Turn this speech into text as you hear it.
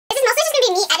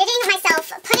me editing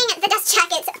myself, putting the dust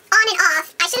jackets on and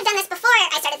off. I should have done this before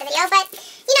I started the video, but,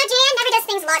 you know, Jan never does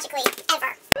things logically,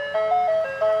 ever.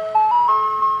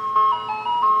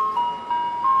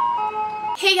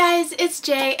 Hey guys, it's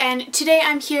Jay, and today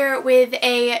I'm here with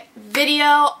a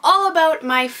video all about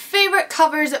my favorite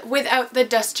covers without the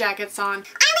dust jackets on.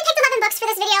 I only picked 11 books for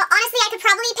this video. Honestly, I could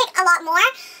probably pick a lot more,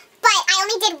 but I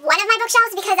only did one of my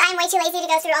bookshelves because I'm way too lazy to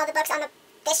go through all the books on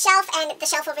this shelf and the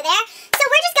shelf over there. So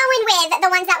we're just going with the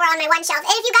ones that were on my one shelf.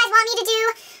 And if you guys want me to do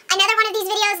another one of these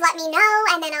videos, let me know,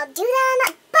 and then I'll do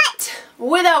them. But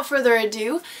without further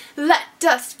ado, let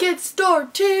us get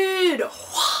started.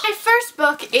 My first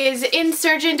book is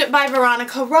Insurgent by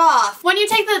Veronica Roth. When you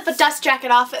take the dust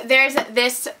jacket off, there's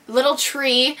this little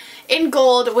tree in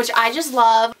gold, which I just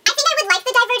love. I think I would like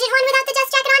the Divergent one without the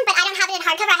dust jacket on, but I don't have it in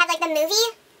hardcover. I have like the movie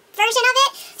version of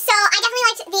it. So I definitely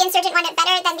liked the Insurgent one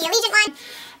better than the Allegiant one.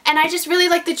 And I just really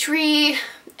like the tree.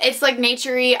 It's like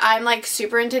nature-y. I'm like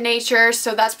super into nature,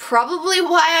 so that's probably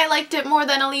why I liked it more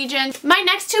than Allegiant. My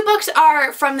next two books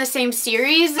are from the same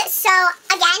series. So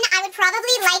again, I would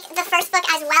probably like the first book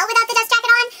as well without the dust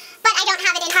jacket on, but I don't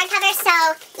have it in hardcover,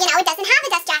 so, you know, it doesn't have the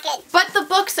dust jacket. But the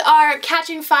books are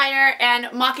Catching Fire and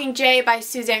Mockingjay by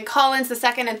Suzanne Collins, the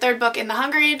second and third book in the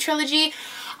Hunger Games trilogy.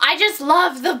 I just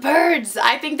love the birds.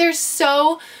 I think they're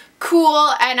so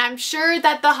cool, and I'm sure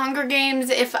that the Hunger Games,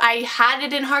 if I had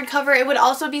it in hardcover, it would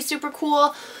also be super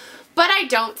cool, but I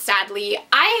don't, sadly.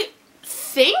 I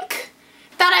think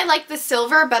that I like the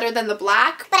silver better than the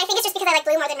black. But I think it's just because I like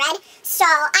blue more than red, so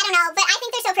I don't know, but I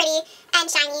think they're so pretty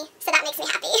and shiny, so that makes me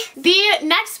happy. The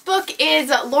next book is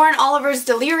Lauren Oliver's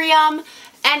Delirium,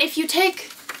 and if you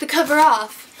take the cover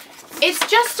off, it's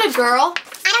just a girl.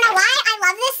 I don't know why I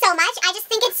love this so much. I just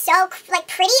think it's so, like,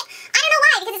 pretty. I don't know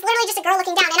why, because it's literally just a girl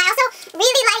looking down. And I also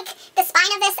really like the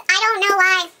spine of this. I don't know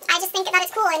why. I just think that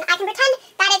it's cool, and I can pretend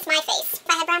that it's my face if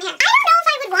I had brown hair. I don't know if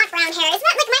I would want brown hair. Isn't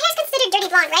that, like, my hair's considered dirty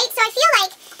blonde, right? So I feel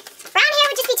like brown hair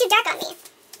would just be too dark on me.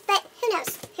 But who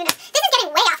knows? Who knows? This is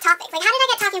getting way off topic. Like, how did I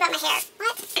get talking about my hair?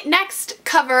 What? Next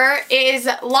cover is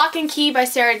Lock and Key by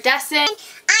Sarah Dessen.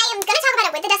 I am going to talk about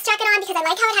it with the dust jacket on because I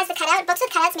like how it has the cutout. Books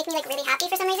with cutouts make me, like, really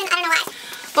happy for some reason. I don't know why.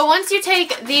 But once you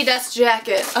take the dust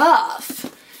jacket off,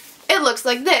 it looks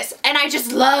like this. And I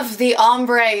just love the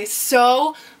ombre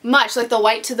so much, like the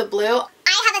white to the blue.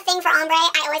 I have a thing for ombre.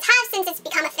 I always have since it's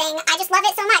become a thing. I just love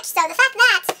it so much. So the fact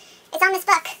that it's on this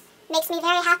book makes me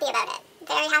very happy about it.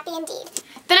 Very happy indeed.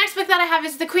 The next book that I have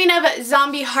is The Queen of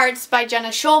Zombie Hearts by Jenna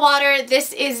Schulwater.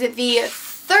 This is the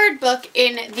third book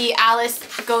in the Alice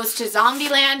Goes to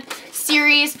Zombieland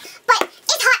series. But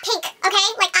it's hot pink, okay?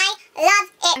 Like, I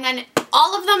love it. And then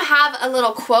all of them have a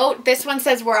little quote. This one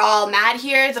says, "We're all mad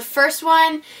here." The first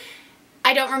one,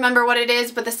 I don't remember what it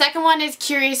is, but the second one is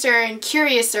 "Curiouser and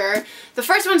Curiouser." The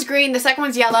first one's green, the second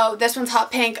one's yellow, this one's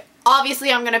hot pink.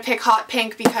 Obviously, I'm going to pick hot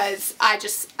pink because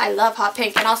I love hot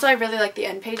pink. And also, I really like the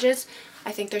end pages.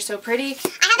 I think they're so pretty.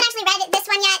 I haven't actually read this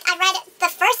one yet. I read the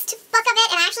first book of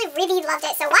it, and I actually really loved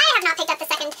it. So why I have not picked up the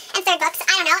second and third books,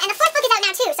 I don't know. And the fourth book is out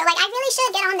now, too. So, like, I really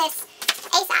should get on this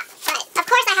ASAP. But, of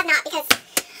course, I have not because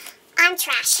I'm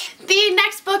trash. The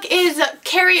next book is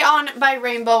Carry On by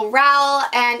Rainbow Rowell,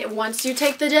 and once you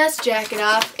take the dust jacket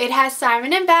off, it has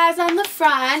Simon and Baz on the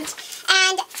front.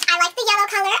 And I like the yellow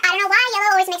color. I don't know why.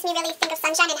 Yellow always makes me really think of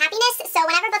sunshine and happiness, so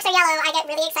whenever books are yellow, I get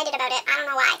really excited about it. I don't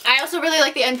know why. I also really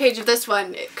like the end page of this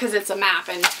one because it's a map,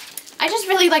 and I just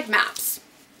really like maps.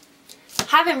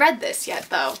 Haven't read this yet,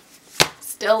 though.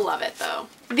 Still love it, though.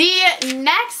 The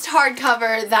next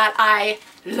hardcover that I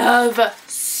love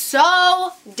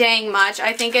so dang much,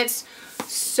 I think it's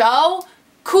so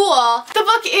cool. The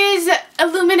book is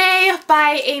Illuminae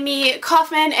by Amy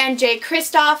Kaufman and Jay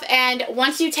Kristoff, and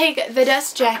once you take the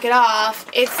dust jacket off,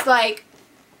 it's like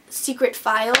secret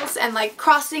files and like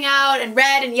crossing out and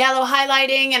red and yellow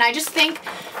highlighting, and I just think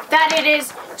that it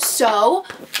is so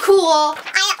cool.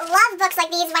 I love books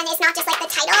like these when it's not just like the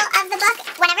title of the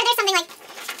book. Whenever there's something like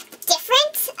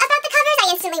different about the covers, I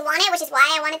instantly want it, which is why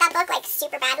I wanted that book like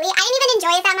super badly. I didn't even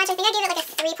enjoy it that much. I think I gave it like a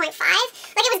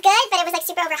 3.5. Like, it was good, but it was like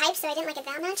super overhyped, so I didn't like it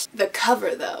that much. The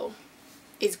cover, though,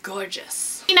 is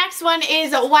gorgeous. The next one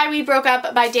is Why We Broke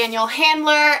Up by Daniel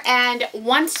Handler, and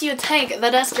once you take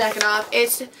the dust jacket off,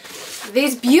 it's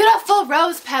these beautiful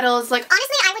rose petals. Like,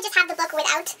 honestly, I would just have the book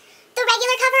without the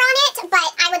regular cover on it, but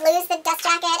I would lose the dust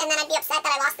jacket, and then I'd be upset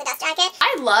that I lost the dust jacket.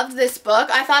 I loved this book.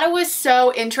 I thought it was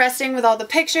so interesting with all the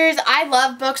pictures. I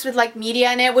love books with like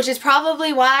media in it, which is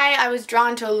probably why I was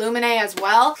drawn to Illuminae as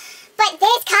well. But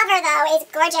this cover, though, is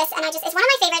gorgeous, and it's one of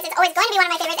my favorites. It's always going to be one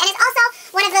of my favorites, and it's also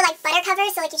one of the, like, butter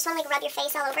covers, so, like, you just want to, like, rub your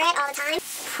face all over it all the time.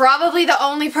 Probably the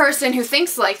only person who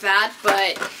thinks like that,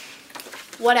 but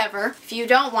whatever. If you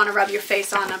don't want to rub your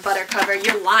face on a butter cover,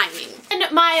 you're lying. And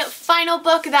my final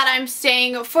book that I'm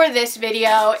saying for this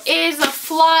video is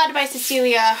Flawed by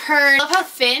Cecilia Ahern. I love how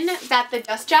thin that the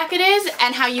dust jacket is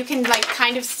and how you can like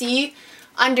kind of see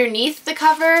underneath the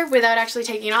cover without actually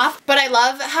taking it off. But I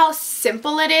love how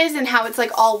simple it is and how it's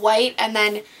like all white, and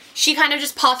then she kind of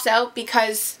just pops out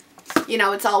because, you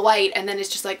know, it's all white, and then it's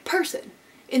just like person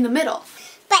in the middle.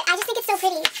 But I just think it's so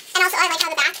pretty. And also I like how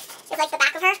the back is like the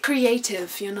back of her.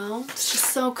 Creative, you know? It's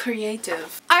just so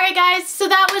creative. Alright guys, so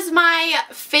that was my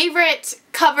favorite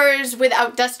covers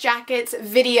without dust jackets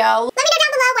video. Let me know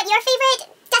down below what your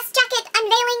favorite dust jacket,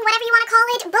 unveiling, whatever you want to call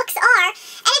it, books are.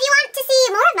 And if you want to see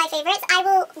more of my favorites, I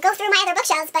will go through my other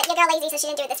bookshelves, but your girl lazy, so she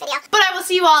didn't do it this video. But I will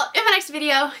see you all in my next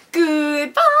video.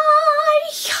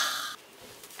 Goodbye!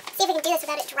 See if we can do this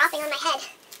without it dropping on my head.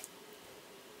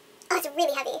 Oh, it's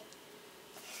really heavy.